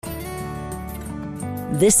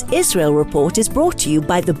This Israel report is brought to you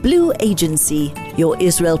by the Blue Agency. Your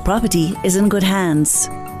Israel property is in good hands.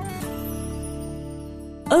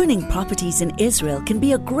 Owning properties in Israel can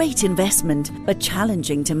be a great investment, but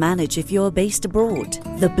challenging to manage if you're based abroad.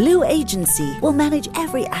 The Blue Agency will manage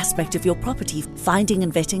every aspect of your property, finding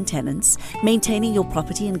and vetting tenants, maintaining your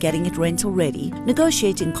property and getting it rental ready,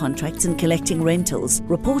 negotiating contracts and collecting rentals,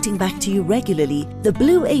 reporting back to you regularly. The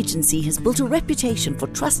Blue Agency has built a reputation for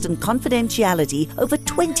trust and confidentiality over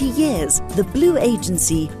 20 years. The Blue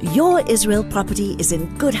Agency, your Israel property is in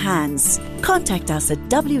good hands. Contact us at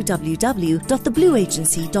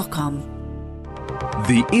www.theblueagency.com.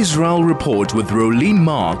 The Israel Report with Rolene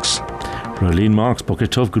Marks. Rolene Marks, Boker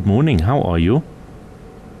Tov, good morning. How are you?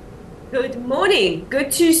 Good morning.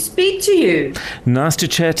 Good to speak to you. Nice to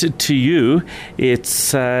chat to you.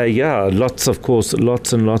 It's, lots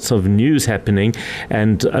and lots of news happening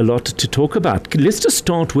and a lot to talk about. Let's just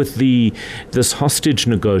start with this hostage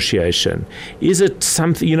negotiation. Is it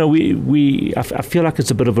something, I feel like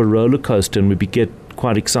it's a bit of a roller coaster and we get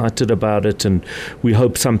quite excited about it and we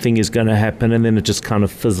hope something is going to happen and then it just kind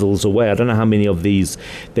of fizzles away. I don't know how many of these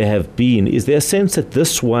there have been. Is there a sense that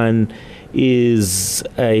this one is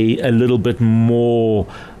a little bit more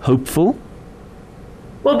hopeful?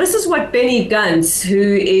 Well, this is what Benny Gantz, who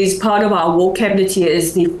is part of our war cabinet here,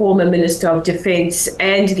 is the former Minister of Defense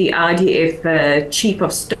and the IDF Chief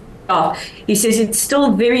of Staff. He says it's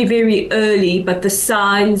still very, very early, but the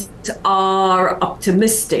signs are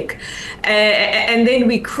optimistic. And then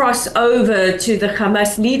we cross over to the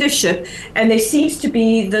Hamas leadership, and there seems to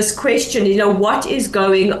be this question, what is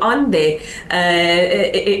going on there?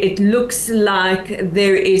 It looks like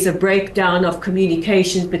there is a breakdown of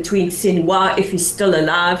communications between Sinwar, if he's still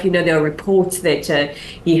alive. There are reports that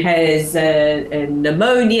he has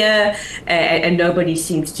pneumonia, and nobody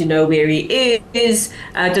seems to know where he is.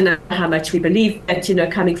 I don't know how much we believe that,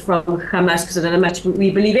 coming from Hamas, because I don't know how much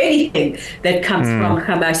we believe anything that comes from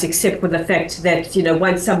Hamas, except for the fact that,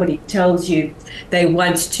 once somebody tells you they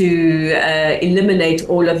want to eliminate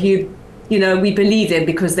all of you, we believe them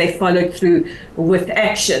because they followed through with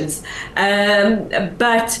actions.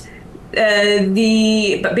 But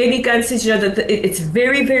Benny Gantz says, that it's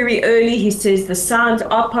very, very early. He says the signs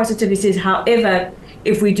are positive. He says, however,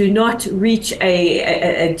 if we do not reach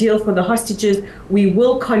a deal for the hostages, we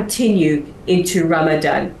will continue into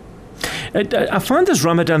Ramadan. I find this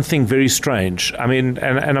Ramadan thing very strange. I mean,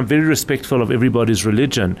 and I'm very respectful of everybody's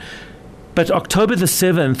religion. But October the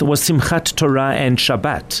 7th was Simchat Torah and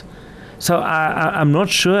Shabbat. So I'm not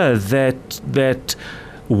sure that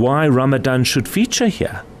why Ramadan should feature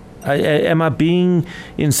here. Am I being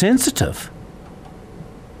insensitive?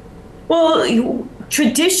 Well,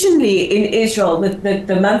 traditionally in Israel,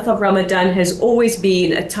 the month of Ramadan has always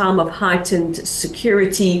been a time of heightened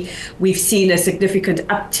security. We've seen a significant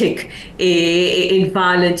uptick in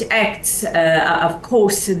violent acts. Of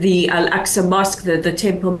course, the Al-Aqsa Mosque, the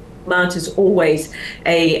Temple Mount, is always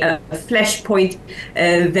a flashpoint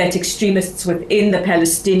that extremists within the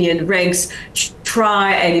Palestinian ranks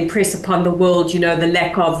try and impress upon the world, the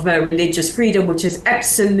lack of religious freedom, which is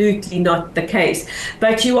absolutely not the case.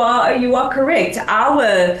 But you are correct.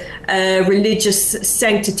 Our religious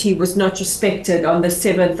sanctity was not respected on the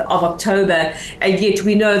 7th of October, and yet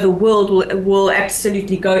we know the world will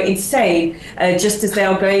absolutely go insane, just as they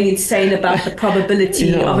are going insane about the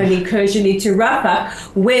probability of an incursion into Rafah,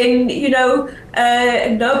 when,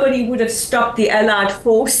 nobody would have stopped the Allied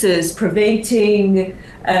forces preventing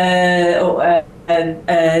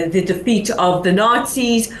the defeat of the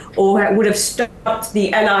Nazis, or would have stopped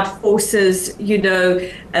the Allied forces,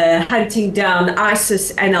 hunting down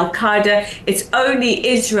ISIS and Al-Qaeda. It's only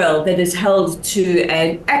Israel that is held to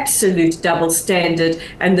an absolute double standard,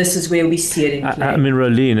 and this is where we see it in play. I mean,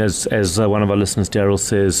 Rolene, as one of our listeners, Daryl,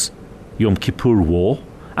 says, Yom Kippur War.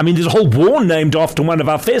 I mean, there's a whole war named after one of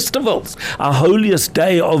our festivals. Our holiest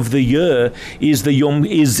day of the year is Yom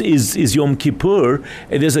Kippur.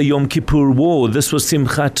 There's a Yom Kippur war. This was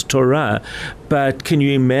Simchat Torah. But can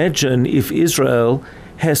you imagine if Israel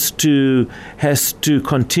has to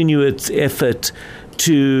continue its effort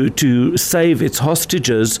to save its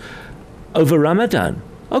hostages over Ramadan?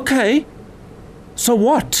 Okay, so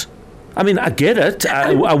what? I mean, I get it.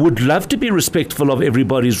 I would love to be respectful of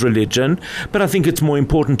everybody's religion, but I think it's more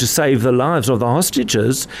important to save the lives of the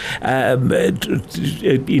hostages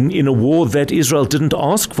in a war that Israel didn't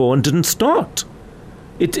ask for and didn't start.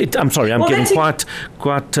 I'm sorry, I'm getting quite.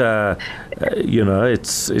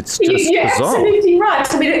 It's just you're bizarre. Absolutely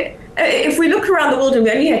right. I mean, if we look around the world, and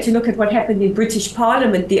we only had to look at what happened in British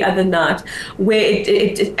Parliament the other night, where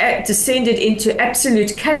it descended into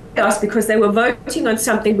absolute chaos because they were voting on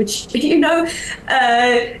something which, no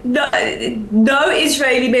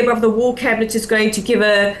Israeli member of the War Cabinet is going to give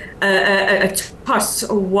a toss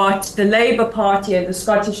what the Labour Party and the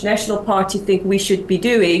Scottish National Party think we should be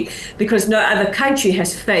doing, because no other country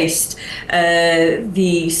has faced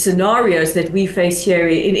the scenarios that we face here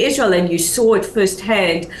in Israel, and you saw it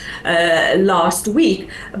firsthand last week.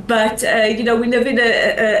 But we live in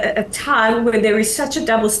a time where there is such a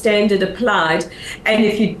double standard applied, and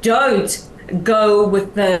if you don't go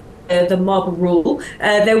with the mob rule,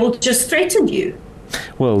 they will just threaten you.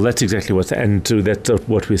 Well, that's exactly that's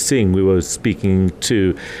what we're seeing. We were speaking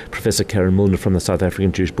to Professor Karen Milner from the South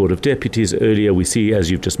African Jewish Board of Deputies earlier. We see, as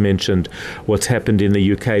you've just mentioned, what's happened in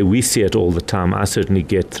the UK. We see it all the time. I certainly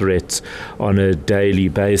get threats on a daily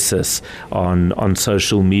basis on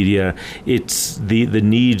social media. It's the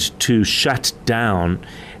need to shut down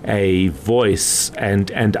a voice,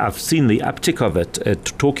 and I've seen the uptick of it,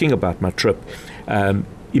 talking about my trip,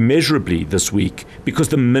 immeasurably this week, because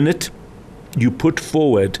the minute you put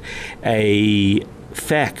forward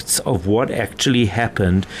facts of what actually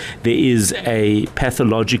happened, there is a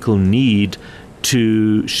pathological need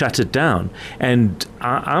to shut it down. And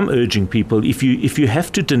I'm urging people, if you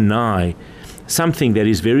have to deny something that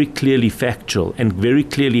is very clearly factual and very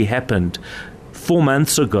clearly happened 4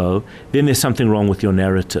 months ago, then there's something wrong with your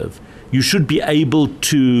narrative. You should be able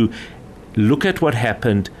to look at what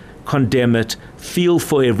happened, condemn it, feel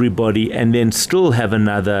for everybody, and then still have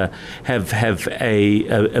a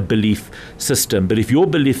belief system. But if your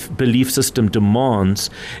belief system demands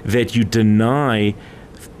that you deny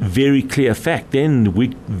very clear fact, then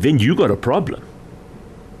you got a problem.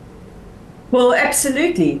 Well,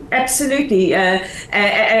 absolutely. And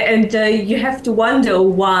you have to wonder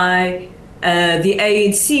why the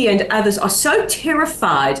ANC and others are so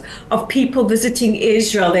terrified of people visiting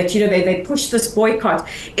Israel that, they push this boycott.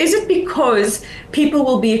 Is it because people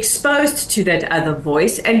will be exposed to that other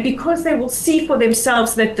voice, and because they will see for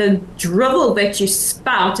themselves that the drivel that you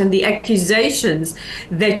spout and the accusations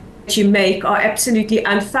that you make are absolutely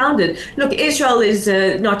unfounded? Look, Israel is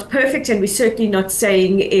not perfect, and we're certainly not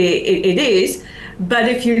saying it is. But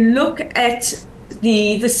if you look at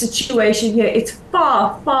the situation here, it's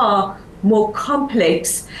far, far more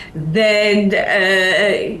complex than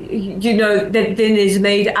is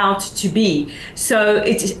made out to be. So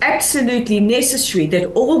it is absolutely necessary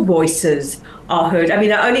that all voices are heard. I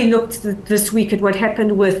mean, I only looked this week at what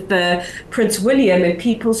happened with Prince William and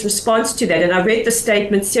people's response to that, and I read the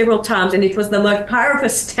statement several times, and it was the most powerful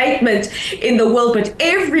statement in the world, but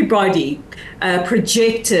everybody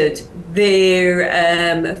projected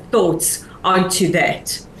their thoughts onto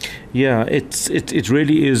that. Yeah, it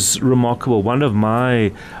really is remarkable. One of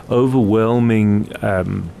my overwhelming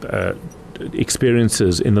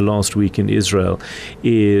experiences in the last week in Israel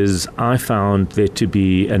is I found there to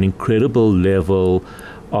be an incredible level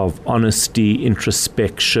of honesty,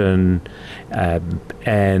 introspection,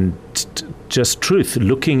 and just truth,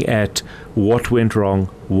 looking at what went wrong,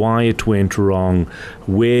 why it went wrong,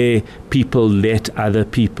 where people let other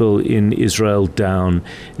people in Israel down.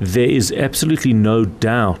 There is absolutely no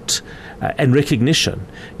doubt and recognition.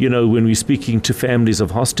 When we're speaking to families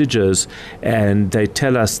of hostages, and they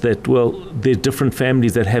tell us that, well, there are different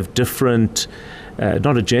families that have different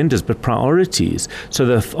not agendas, but priorities. So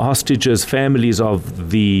the hostages, families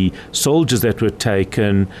of the soldiers that were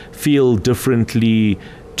taken, feel differently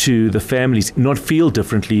to the families, not feel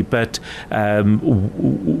differently, but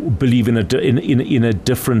believe in a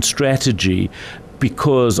different strategy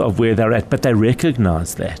because of where they're at. But they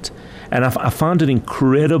recognize that. And I found it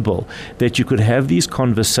incredible that you could have these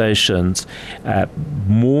conversations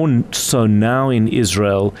more so now in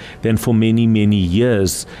Israel than for many, many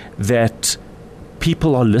years, that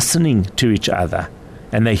people are listening to each other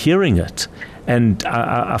and they're hearing it. And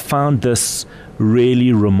I found this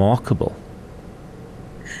really remarkable.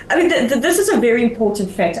 I mean, this is a very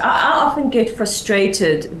important fact. I often get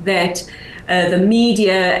frustrated that the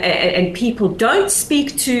media and people don't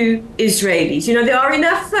speak to Israelis. There are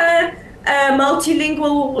enough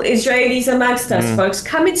multilingual Israelis amongst us, folks.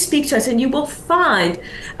 Come and speak to us, and you will find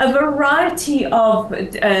a variety of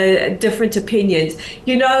different opinions.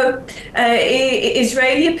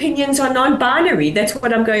 Israeli opinions are non-binary. That's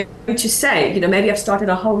what I'm going to say. Maybe I've started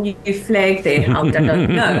a whole new flag there. I don't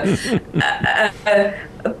know.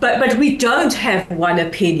 but we don't have one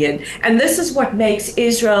opinion, and this is what makes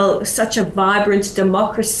Israel such a vibrant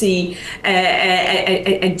democracy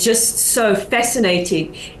and just so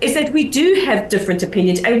fascinating, is that we do have different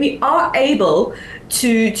opinions, and we are able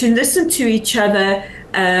to listen to each other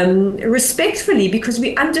respectfully, because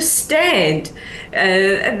we understand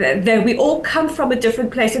that we all come from a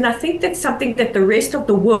different place. And I think that's something that the rest of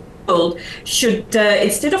the world should,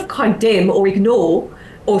 instead of condemn or ignore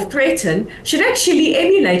or threaten, should actually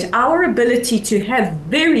emulate our ability to have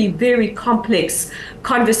very, very complex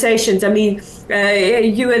conversations. I mean,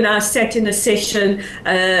 you and I sat in a session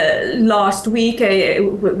last week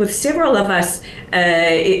with several of us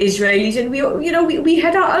Israelis, and we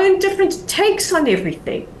had our own different takes on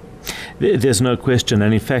everything. There's no question.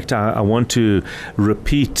 And in fact, I want to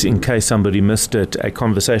repeat, in case somebody missed it, a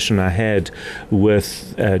conversation I had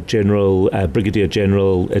with Brigadier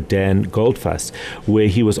General Dan Goldfuss, where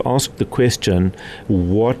he was asked the question,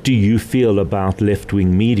 what do you feel about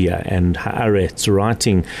left-wing media and Haaretz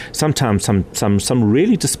writing sometimes some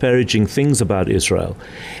really disparaging things about Israel?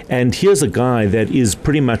 And here's a guy that is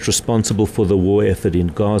pretty much responsible for the war effort in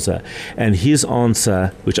Gaza. And his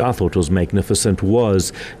answer, which I thought was magnificent,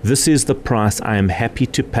 was, this is the price I am happy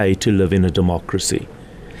to pay to live in a democracy.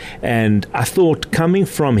 And I thought, coming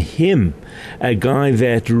from him, a guy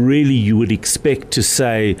that really you would expect to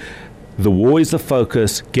say, the war is the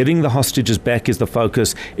focus, getting the hostages back is the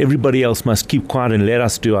focus, everybody else must keep quiet and let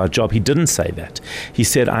us do our job. He didn't say that. He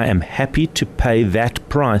said, I am happy to pay that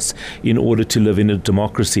price in order to live in a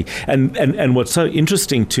democracy. And what's so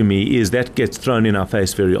interesting to me is that gets thrown in our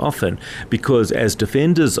face very often, because as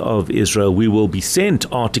defenders of Israel, we will be sent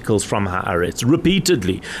articles from Haaretz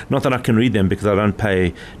repeatedly. Not that I can read them, because I don't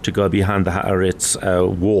pay to go behind the Haaretz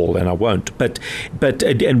wall, and I won't. But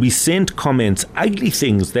we sent comments, ugly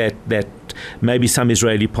things that maybe some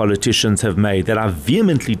Israeli politicians have made that I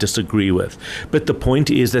vehemently disagree with. But the point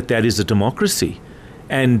is that is a democracy.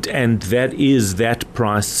 And that is that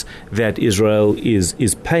price that Israel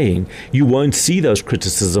is paying. You won't see those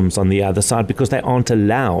criticisms on the other side because they aren't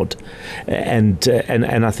allowed. And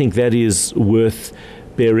I think that is worth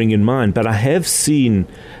bearing in mind. But I have seen,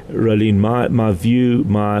 Rolene, my view,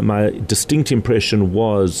 my distinct impression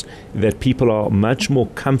was that people are much more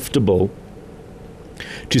comfortable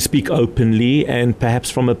to speak openly and perhaps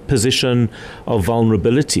from a position of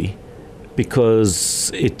vulnerability, because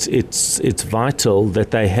it's vital that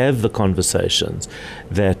they have the conversations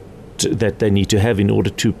that they need to have in order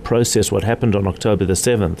to process what happened on October the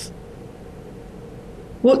 7th.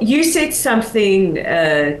 Well, you said something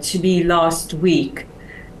to me last week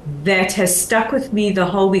that has stuck with me the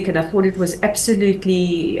whole week, and I thought it was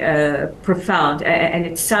absolutely profound, and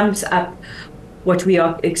it sums up what we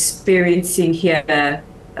are experiencing here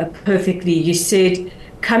perfectly. You said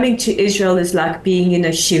coming to Israel is like being in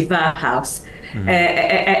a Shiva house.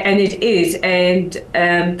 And it is. And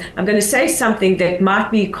I'm going to say something that might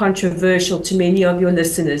be controversial to many of your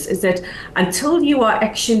listeners, is that until you are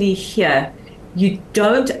actually here, you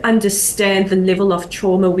don't understand the level of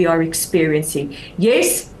trauma we are experiencing.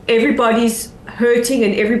 Yes, everybody's hurting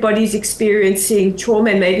and everybody's experiencing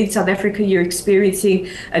trauma, and maybe in South Africa you're experiencing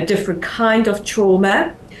a different kind of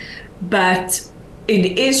trauma, but in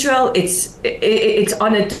Israel it's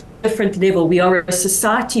on a different level. We are a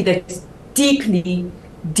society that's deeply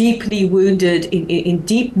wounded, in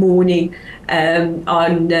deep mourning.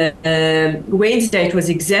 On Wednesday it was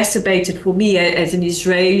exacerbated for me as an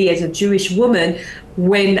Israeli, as a Jewish woman,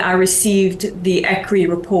 when I received the ACRI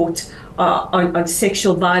report on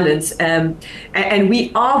sexual violence, and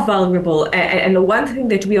we are vulnerable, and the one thing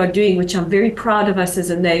that we are doing, which I'm very proud of us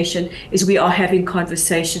as a nation, is we are having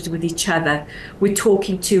conversations with each other. We're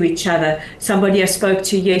talking to each other. Somebody I spoke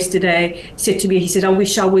to yesterday said to me, he said, I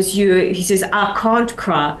wish I was you. He says, I can't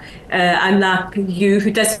cry. I'm like you,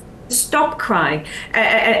 who doesn't stop crying.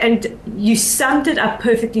 And you summed it up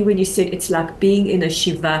perfectly when you said it's like being in a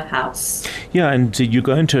Shiva house. Yeah, and you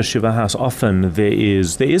go into a Shiva house, often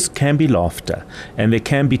there can be laughter and there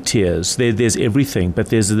can be tears. There's everything, but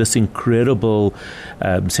there's this incredible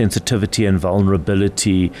sensitivity and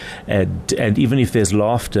vulnerability, and even if there's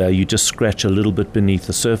laughter, you just scratch a little bit beneath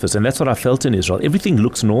the surface. And that's what I felt in Israel. Everything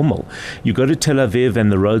looks normal. You go to Tel Aviv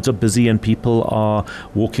and the roads are busy and people are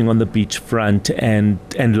walking on the beachfront,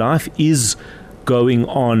 and life is going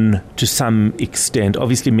on to some extent.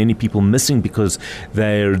 Obviously, many people missing because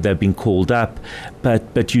they've been called up,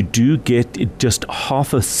 but you do get just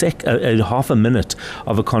half a minute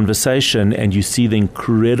of a conversation, and you see the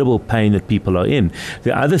incredible pain that people are in.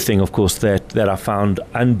 The other thing, of course, that I found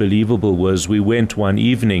unbelievable was we went one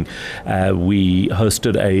evening, we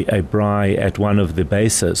hosted a braai at one of the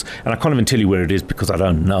bases, and I can't even tell you where it is because I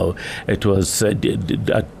don't know. It was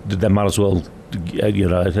they might as well.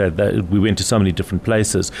 We went to so many different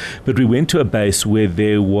places, but we went to a base where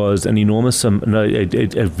there was an enormous, a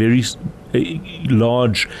very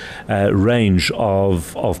large range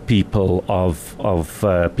of people,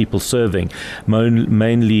 people serving,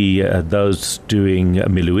 mainly those doing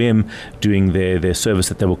miluim, doing their service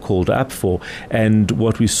that they were called up for. And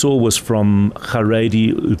what we saw was from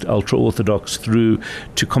Haredi, ultra-Orthodox, through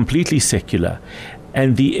to completely secular.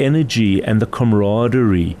 And the energy and the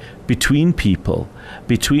camaraderie between people,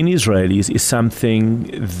 between Israelis, is something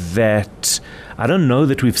that I don't know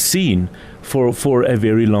that we've seen for a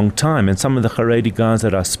very long time. And some of the Haredi guys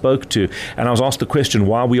that I spoke to, and I was asked the question,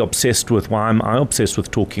 why am I obsessed with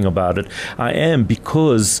talking about it? I am,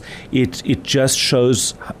 because it just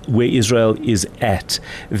shows where Israel is at,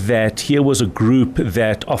 that here was a group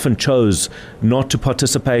that often chose not to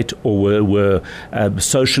participate, or were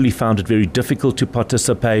socially found it very difficult to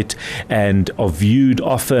participate, and are viewed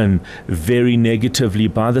often very negatively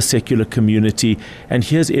by the secular community. And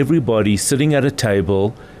here's everybody sitting at a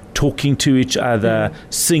table, talking to each other,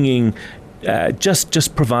 singing,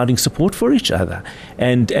 just providing support for each other.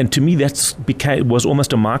 And to me, was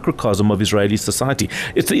almost a microcosm of Israeli society.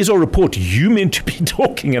 It's the Israel Report. You meant to be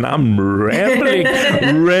talking, and I'm rambling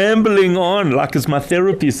on like it's my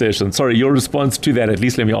therapy session. Sorry, your response to that, at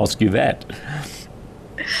least let me ask you that.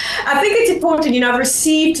 I think it's important. I've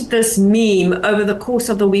received this meme over the course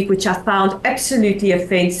of the week, which I found absolutely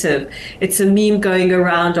offensive. It's a meme going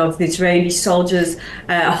around of the Israeli soldiers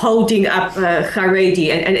holding up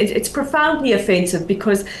Haredi, and it's profoundly offensive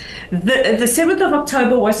because the 7th of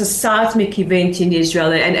October was a seismic event in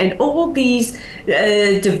Israel, and all these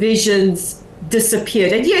divisions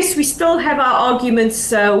disappeared. And yes, we still have our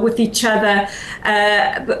arguments with each other,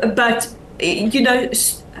 but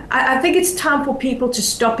I think it's time for people to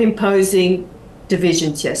stop imposing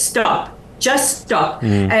divisions here. Stop. Just stop.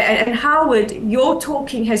 And Howard, your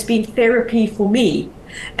talking has been therapy for me.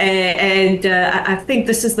 And I think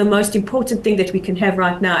this is the most important thing that we can have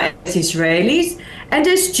right now as Israelis and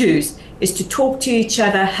as Jews, is to talk to each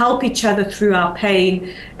other, help each other through our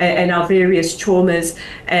pain and our various traumas,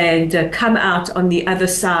 and come out on the other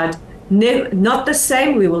side. Not the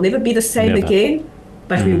same. We will never be the same again,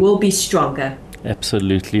 but we will be stronger.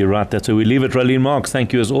 Absolutely right. That's where we leave it. Rolene Marks,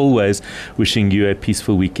 thank you as always. Wishing you a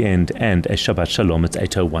peaceful weekend and a Shabbat Shalom. It's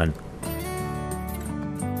 8:01.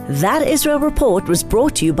 That Israel Report was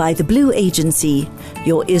brought to you by the Blue Agency.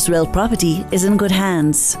 Your Israel property is in good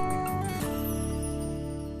hands.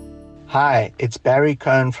 Hi, it's Barry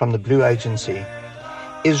Cohen from the Blue Agency.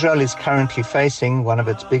 Israel is currently facing one of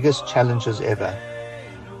its biggest challenges ever.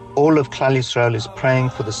 All of Klal Yisrael is praying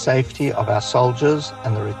for the safety of our soldiers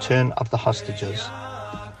and the return of the hostages.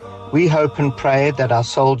 We hope and pray that our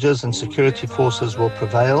soldiers and security forces will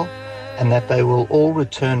prevail and that they will all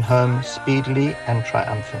return home speedily and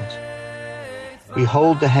triumphant. We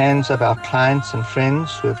hold the hands of our clients and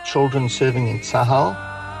friends who have children serving in Tzahal,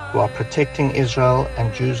 who are protecting Israel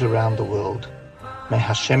and Jews around the world. May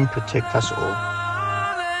Hashem protect us all.